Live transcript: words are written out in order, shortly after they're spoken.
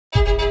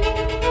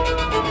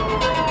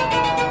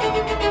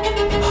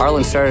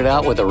Harlan started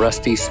out with a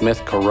rusty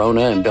Smith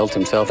Corona and built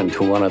himself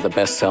into one of the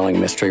best-selling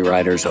mystery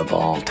writers of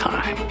all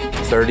time.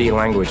 30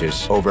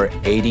 languages, over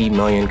 80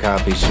 million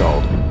copies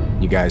sold.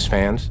 You guys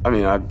fans? I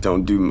mean, I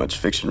don't do much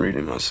fiction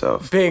reading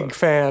myself. Big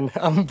fan.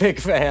 I'm a big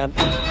fan.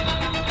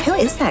 Who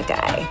is that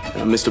guy?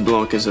 Mr.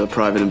 Blanc is a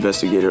private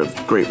investigator of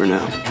great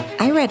renown.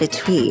 I read a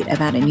tweet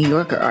about a New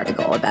Yorker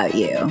article about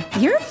you.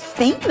 You're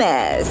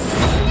famous.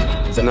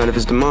 The night of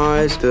his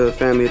demise, the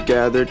family had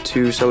gathered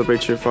to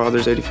celebrate your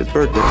father's 85th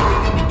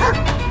birthday.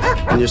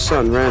 And your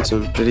son,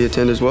 Ransom, did he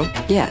attend as well?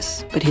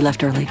 Yes, but he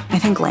left early. I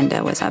think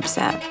Linda was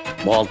upset.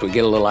 Walt would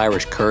get a little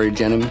Irish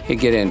courage in him. He'd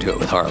get into it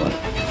with Harlan.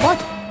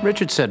 What?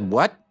 Richard said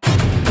what?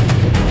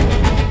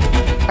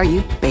 Are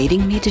you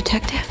baiting me,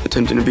 detective?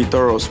 Attempting to be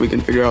thorough so we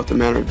can figure out the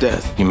manner of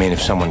death. You mean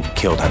if someone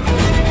killed him?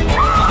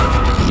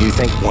 You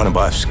think one of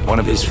us, one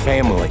of his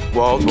family,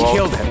 Walt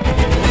killed him?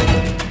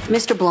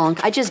 Mr.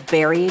 Blanc, I just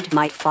buried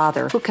my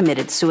father who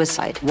committed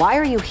suicide. Why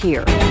are you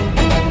here?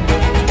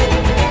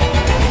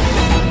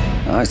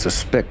 I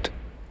suspect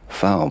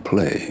foul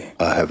play.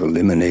 I have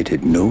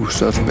eliminated no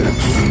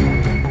suspects.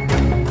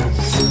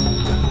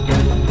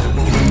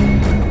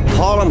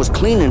 Harlan was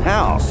cleaning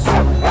house.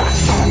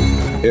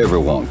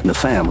 Everyone in the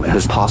family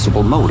has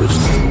possible motives.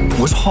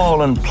 Was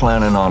Harlan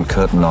planning on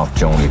cutting off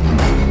Joni?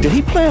 Did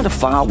he plan to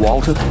fire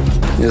Walter?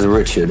 Is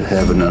Richard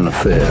having an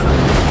affair?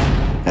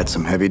 That's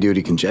some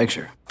heavy-duty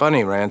conjecture.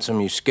 Funny,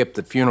 Ransom, you skipped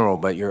the funeral,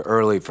 but you're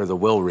early for the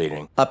will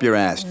reading. Up your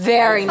ass.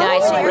 Very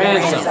nice. I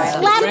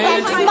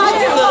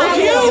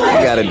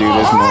gotta do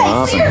this more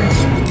often.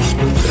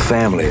 The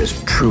family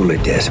is truly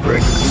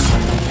desperate.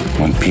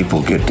 When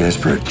people get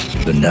desperate,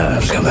 the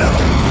knives come out.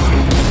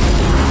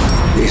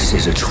 This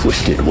is a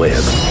twisted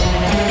web.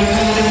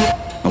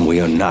 And we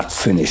are not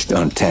finished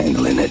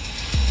untangling it.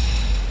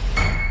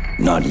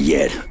 Not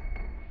yet.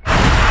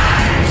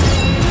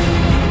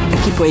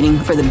 I keep waiting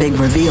for the big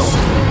reveal.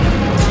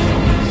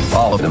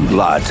 All of them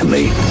lied to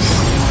me.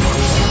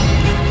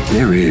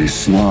 There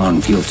is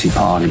one guilty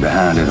party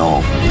behind it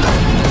all.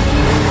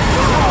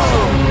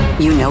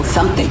 You know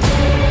something.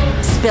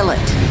 Spill it.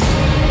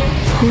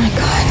 Oh my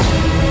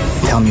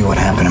God. Tell me what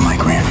happened to my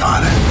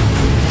grandfather.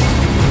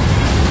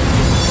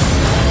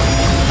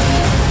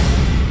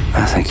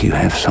 I think you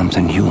have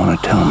something you want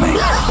to tell me.